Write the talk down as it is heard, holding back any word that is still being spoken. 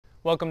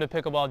Welcome to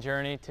Pickleball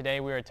Journey.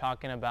 Today we are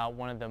talking about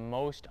one of the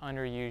most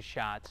underused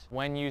shots.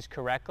 When used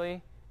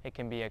correctly, it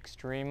can be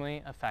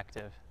extremely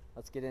effective.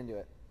 Let's get into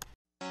it.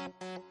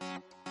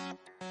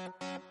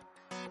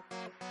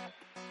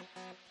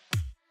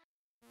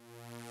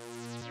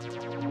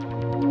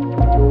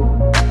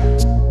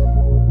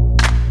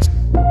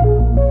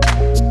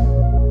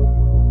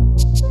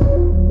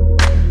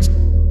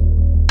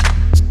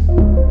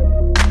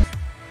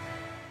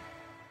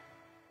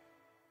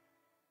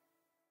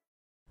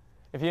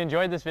 If you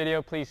enjoyed this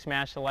video, please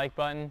smash the like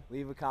button,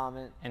 Leave a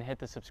comment, and hit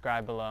the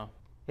subscribe below.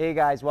 Hey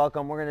guys,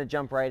 welcome. We're going to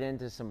jump right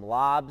into some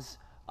lobs.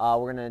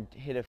 We're going to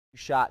hit a few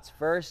shots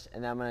first,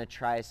 and then I'm going to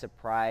try a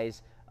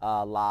surprise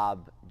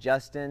lob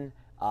Justin,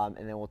 and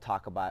then we'll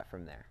talk about it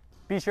from there.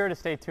 Be sure to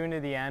stay tuned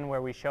to the end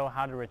where we show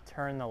how to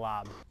return the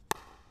lob.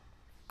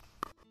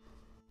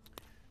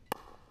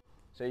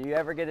 So you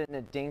ever get in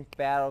a dink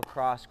battle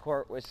cross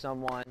court with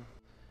someone,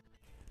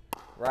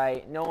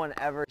 right? No one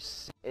ever,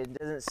 it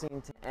doesn't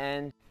seem to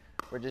end.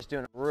 We're just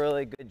doing a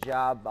really good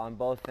job on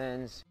both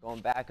ends, going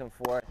back and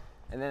forth.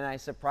 And then I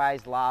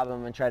surprise lob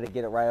him and try to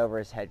get it right over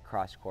his head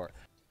cross court.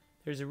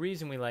 There's a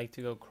reason we like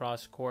to go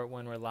cross court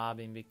when we're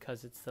lobbing,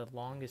 because it's the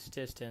longest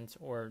distance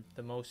or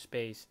the most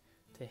space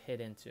to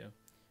hit into.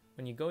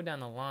 When you go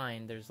down the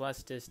line, there's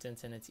less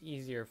distance and it's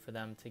easier for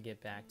them to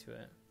get back to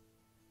it.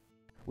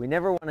 We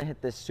never want to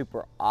hit this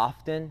super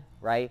often,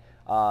 right?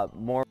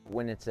 More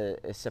when it's a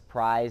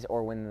surprise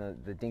or when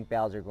the dink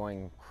battles are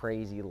going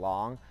crazy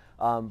long.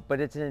 But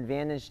it's an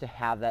advantage to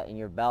have that in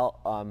your belt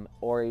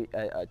or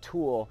a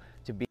tool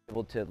to be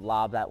able to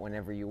lob that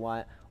whenever you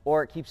want.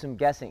 Or it keeps them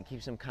guessing, it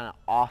keeps them kind of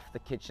off the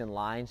kitchen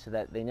line so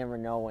that they never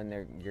know when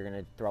you're going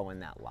to throw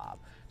in that lob.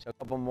 So a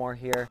couple more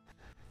here.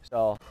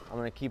 So I'm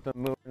going to keep them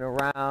moving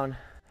around,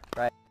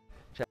 right?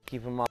 Try to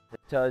keep them off the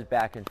toes,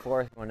 back and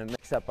forth. We want to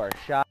mix up our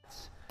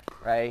shots,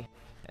 right?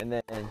 And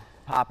then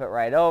pop it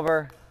right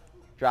over,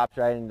 drops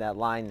right into that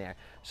line there.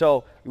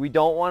 So we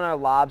don't want our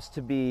lobs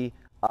to be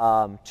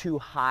too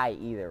high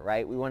either,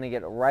 right? We want to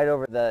get right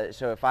over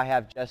so if I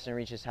have Justin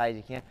reach as high as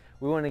he can,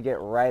 we want to get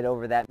right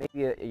over that,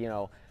 maybe,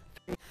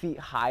 3 feet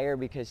higher,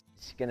 because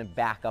he's going to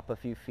back up a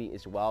few feet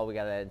as well. We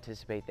got to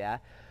anticipate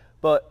that.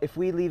 But if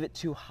we leave it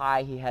too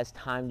high, he has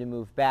time to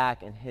move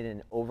back and hit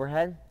an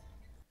overhead.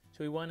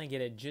 So we want to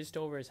get it just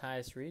over his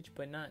highest reach,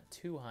 but not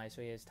too high,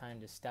 so he has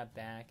time to step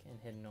back and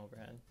hit an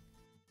overhead.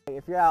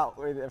 If you're out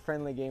with a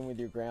friendly game with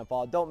your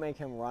grandpa, don't make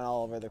him run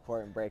all over the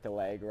court and break a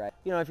leg, right?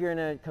 If you're in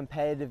a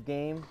competitive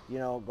game,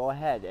 go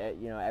ahead.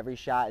 Every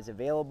shot is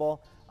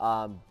available.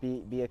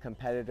 Be a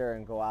competitor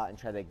and go out and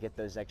try to get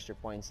those extra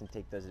points and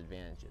take those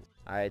advantages.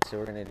 All right, so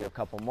we're gonna do a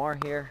couple more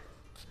here.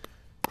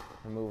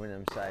 We're moving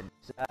them side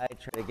to side,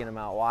 try to get them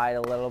out wide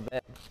a little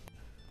bit.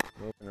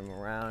 Moving them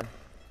around,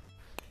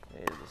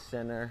 maybe the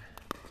center.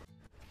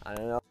 I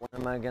don't know,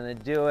 when am I gonna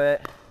do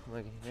it?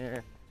 Looking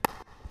here.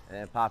 And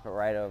then pop it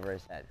right over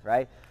his head,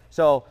 right?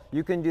 So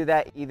you can do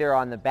that either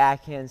on the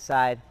backhand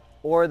side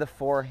or the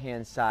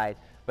forehand side,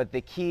 but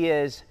the key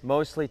is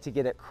mostly to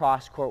get it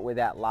cross court with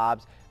that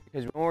lobs,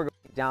 because when we're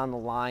going down the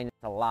line,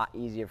 it's a lot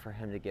easier for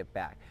him to get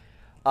back.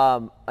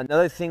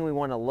 Another thing we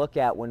want to look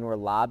at when we're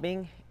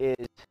lobbing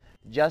is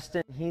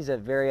Justin. He's a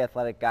very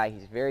athletic guy.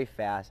 He's very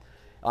fast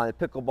on the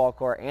pickleball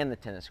court and the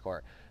tennis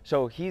court.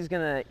 So he's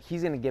gonna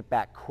get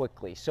back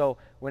quickly. So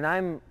when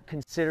I'm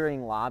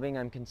considering lobbing,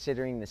 I'm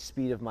considering the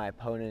speed of my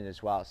opponent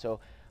as well. So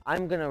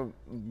I'm gonna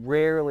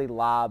rarely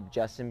lob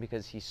Justin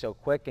because he's so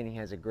quick and he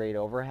has a great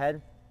overhead.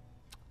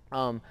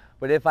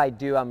 But if I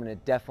do, I'm gonna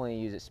definitely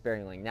use it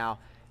sparingly. Now,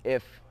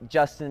 if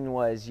Justin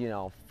was,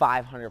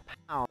 500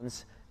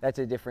 pounds, that's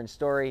a different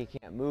story. He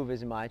can't move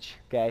as much,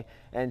 okay?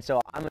 And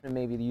so I'm gonna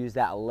maybe use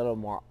that a little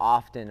more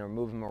often, or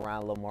move him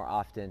around a little more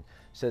often,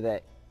 so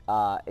that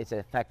it's an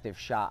effective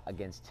shot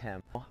against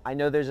him. I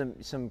know there's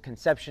some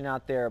conception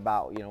out there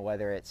about,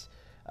 whether it's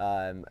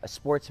a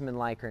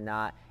sportsmanlike or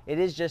not. It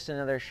is just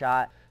another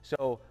shot.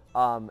 So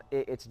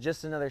it's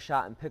just another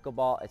shot in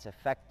pickleball. It's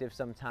effective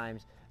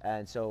sometimes.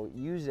 And so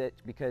use it,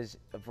 because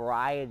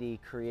variety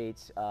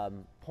creates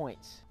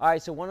points. All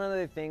right, so one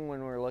other thing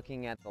when we're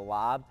looking at the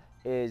lob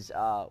is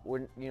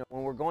when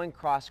we're going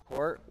cross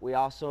court, we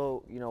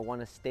also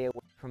want to stay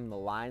away from the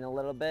line a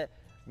little bit,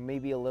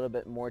 maybe a little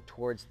bit more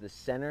towards the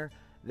center.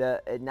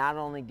 It not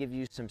only gives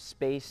you some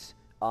space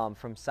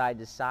from side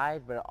to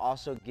side, but it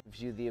also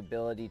gives you the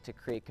ability to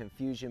create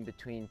confusion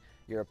between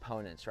your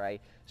opponents,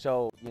 right?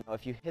 So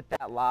if you hit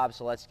that lob,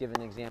 so let's give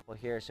an example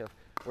here. So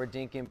if we're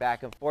dinking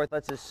back and forth,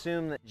 let's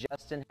assume that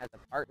Justin has a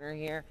partner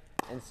here,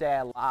 and say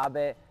I lob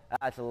it.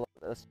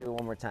 Let's do it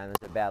one more time.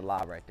 That's a bad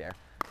lob right there.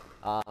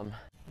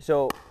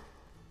 So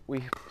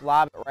we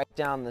lob it right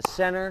down the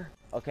center,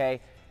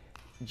 okay?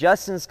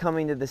 Justin's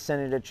coming to the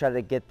center to try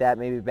to get that,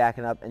 maybe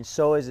backing up, and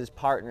so is his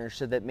partner,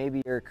 so that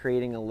maybe you're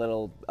creating a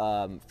little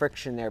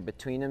friction there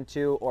between them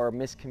two, or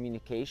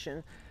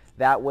miscommunication.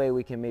 That way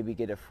we can maybe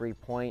get a free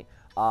point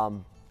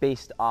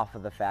based off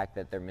of the fact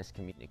that they're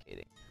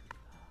miscommunicating.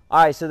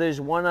 All right, so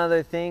there's one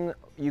other thing.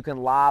 You can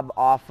lob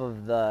off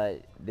of the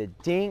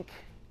dink,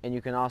 and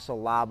you can also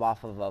lob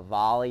off of a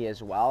volley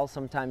as well.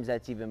 Sometimes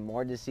that's even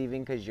more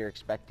deceiving because you're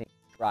expecting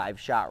a drive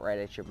shot right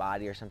at your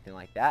body or something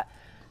like that.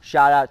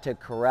 Shout out to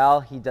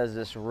Carell. He does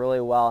this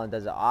really well and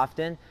does it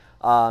often.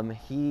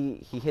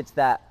 He hits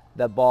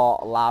the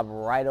ball lob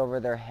right over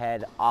their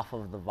head off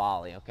of the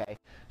volley, okay?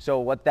 So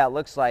what that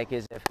looks like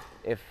is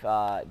if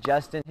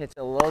Justin hits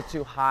a little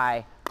too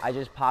high, I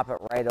just pop it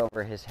right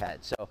over his head.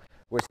 So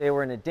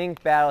we're in a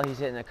dink battle, he's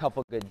hitting a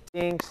couple good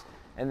dinks,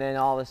 and then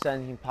all of a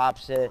sudden he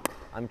pops it.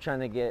 I'm trying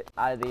to get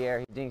out of the air,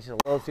 he dinks it a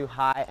little too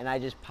high, and I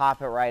just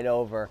pop it right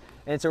over.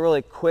 And it's a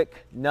really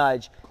quick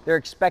nudge. They're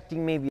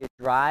expecting maybe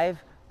a drive,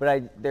 but I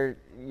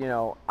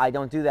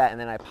don't do that, and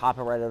then I pop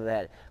it right over the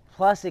head.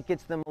 Plus, it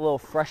gets them a little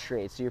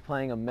frustrated. So you're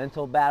playing a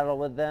mental battle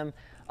with them.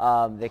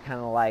 They kind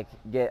of like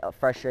get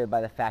frustrated by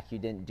the fact you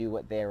didn't do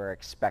what they were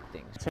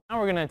expecting. So now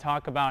we're going to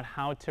talk about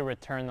how to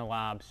return the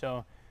lob.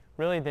 So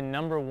really the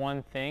number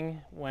one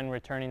thing when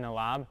returning the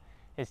lob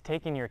is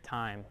taking your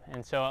time.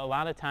 And so a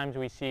lot of times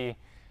we see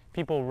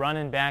people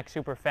running back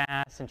super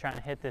fast and trying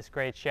to hit this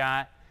great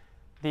shot.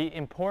 The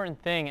important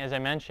thing, as I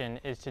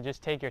mentioned, is to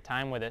just take your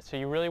time with it. So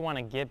you really want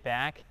to get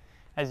back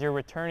as you're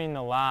returning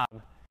the lob.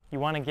 You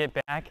want to get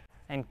back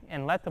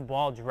and let the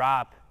ball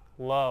drop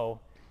low,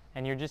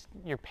 and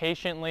you're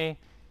patiently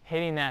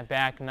hitting that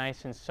back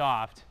nice and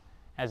soft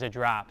as a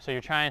drop. So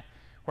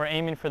we're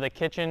aiming for the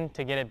kitchen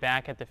to get it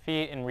back at the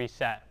feet and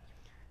reset.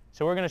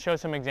 So we're going to show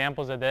some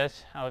examples of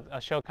this. I'll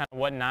show kind of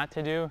what not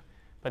to do,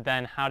 but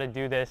then how to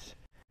do this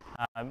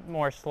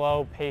more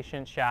slow,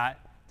 patient shot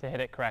to hit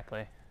it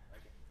correctly.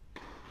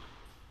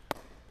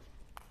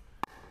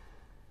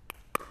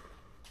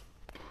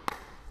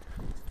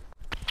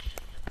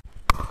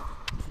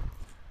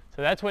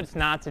 So that's what's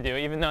not to do,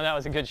 even though that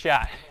was a good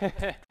shot.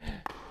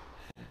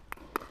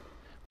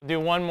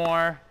 Do one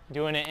more,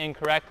 doing it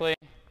incorrectly.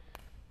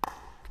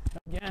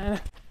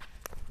 Again.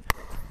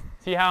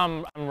 See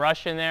how I'm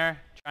rushing there,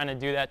 trying to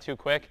do that too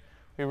quick?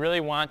 We really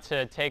want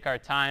to take our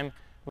time,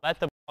 let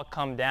the ball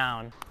come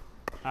down.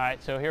 All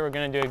right, so here we're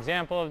going to do an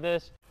example of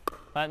this.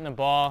 Letting the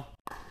ball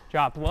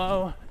drop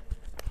low.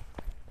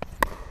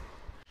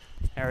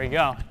 There we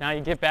go. Now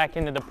you get back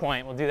into the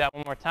point. We'll do that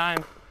one more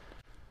time.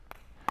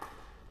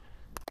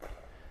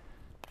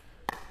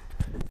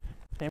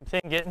 Same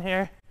thing, getting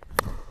here.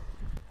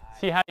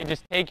 See how you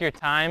just take your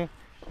time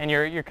and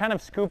you're kind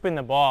of scooping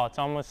the ball. It's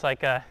almost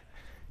like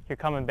you're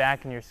coming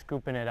back and you're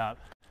scooping it up.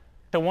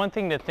 So one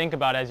thing to think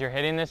about as you're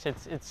hitting this,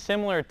 it's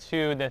similar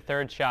to the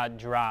third shot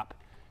drop.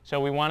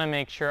 So we want to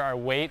make sure our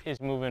weight is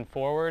moving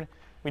forward.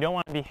 We don't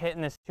want to be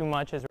hitting this too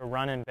much as we're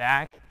running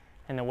back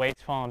and the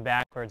weight's falling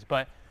backwards.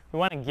 But we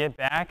want to get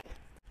back,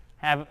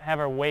 have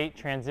our weight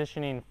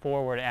transitioning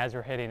forward as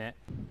we're hitting it.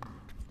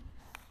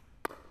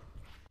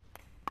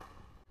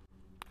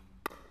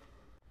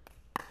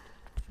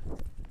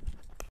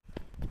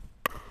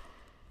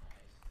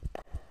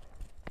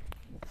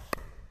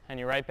 And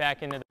you're right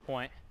back into the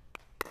point.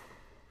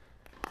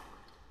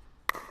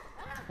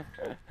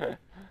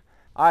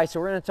 All right, so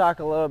we're going to talk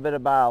a little bit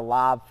about a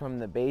lob from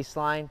the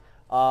baseline.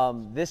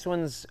 This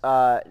one's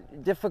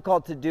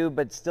difficult to do,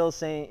 but still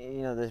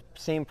saying, the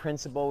same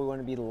principle. We want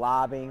to be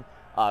lobbing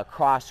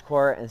cross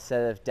court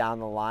instead of down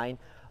the line.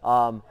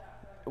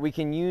 We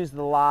can use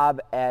the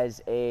lob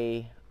as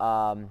a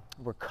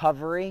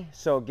recovery,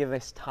 so give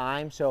us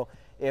time. So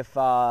if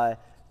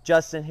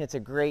Justin hits a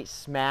great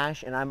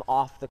smash and I'm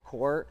off the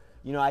court,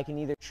 I can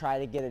either try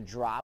to get a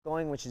drop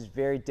going, which is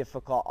very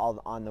difficult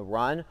on the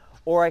run,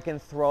 or I can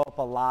throw up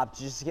a lob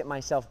to just get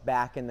myself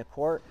back in the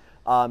court,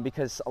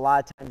 because a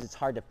lot of times it's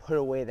hard to put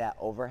away that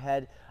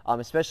overhead,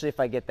 especially if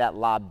I get that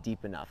lob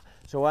deep enough.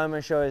 So what I'm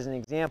going to show as an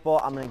example,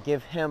 I'm going to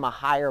give him a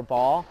higher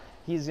ball.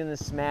 He's going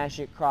to smash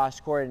it cross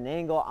court at an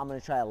angle. I'm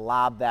going to try to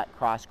lob that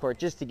cross court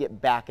just to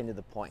get back into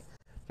the point.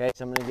 Okay,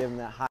 so I'm going to give him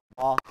that high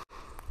ball.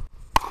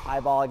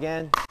 High ball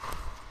again.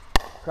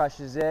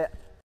 Crushes it.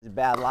 It's a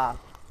bad lob.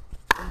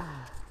 I'm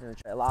going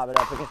to try to lob it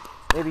up again.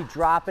 Maybe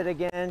drop it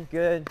again.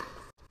 Good.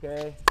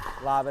 Okay.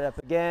 Lob it up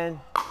again.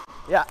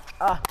 Yeah.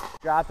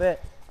 Drop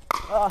it.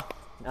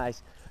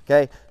 Nice.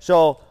 Okay.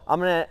 So I'm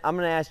gonna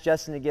ask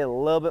Justin to get a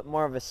little bit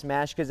more of a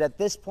smash, because at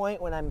this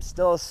point, when I'm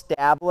still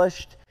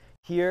established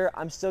here,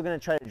 I'm still gonna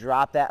try to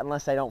drop that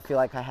unless I don't feel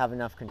like I have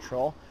enough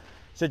control.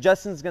 So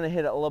Justin's gonna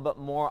hit it a little bit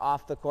more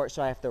off the court,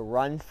 so I have to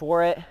run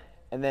for it,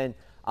 and then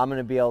I'm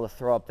gonna be able to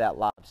throw up that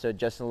lob. So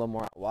Justin a little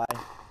more out wide.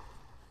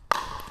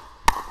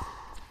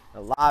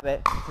 I'll lob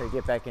it to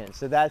get back in.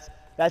 So that's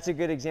a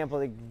good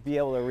example to be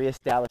able to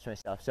reestablish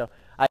myself. So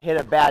I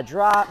hit a bad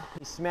drop,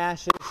 he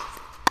smashes,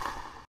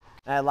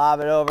 and I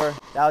lob it over.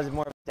 That was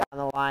more of a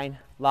down the line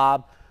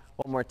lob.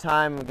 One more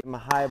time, we'll give him a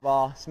high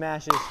ball,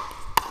 smashes,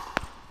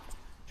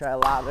 try to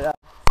lob it up.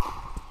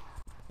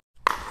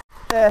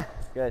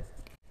 Good.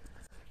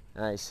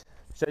 Nice.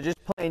 So just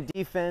playing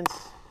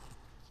defense.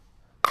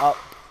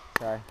 Oh,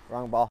 sorry,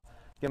 wrong ball.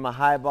 Give him a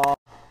high ball,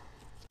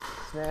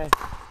 smash.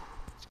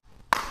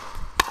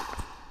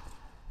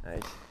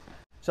 Nice.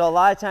 So a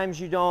lot of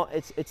times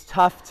it's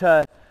tough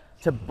to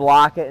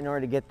block it in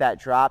order to get that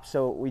drop,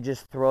 so we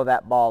just throw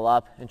that ball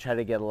up and try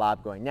to get a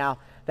lob going. Now,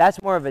 That's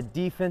more of a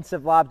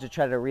defensive lob to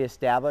try to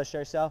reestablish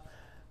ourselves.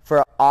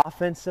 For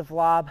offensive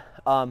lob,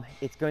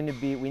 it's going to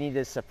be, we need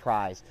a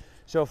surprise.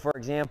 So for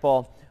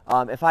example,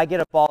 if I get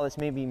a ball that's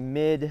maybe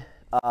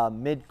mid-court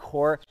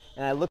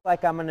and I look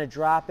like I'm going to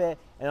drop it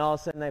and all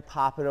of a sudden I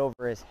pop it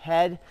over his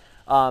head,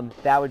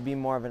 that would be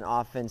more of an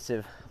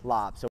offensive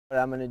lob. So what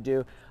I'm going to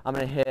do, I'm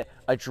going to hit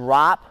a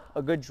drop,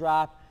 a good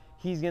drop.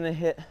 He's going to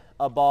hit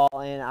a ball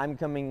and I'm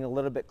coming a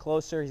little bit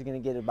closer. He's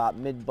going to get about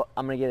I'm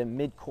going to get him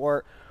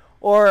mid-court.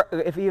 Or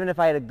even if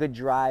I had a good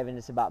drive and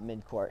it's about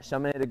mid-court. So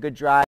I'm going to hit a good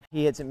drive,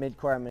 he hits it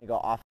mid-court, I'm going to go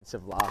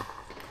offensive lob.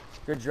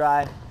 Good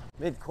drive,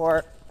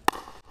 mid-court,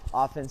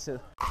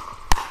 offensive,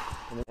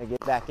 and then I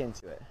get back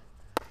into it.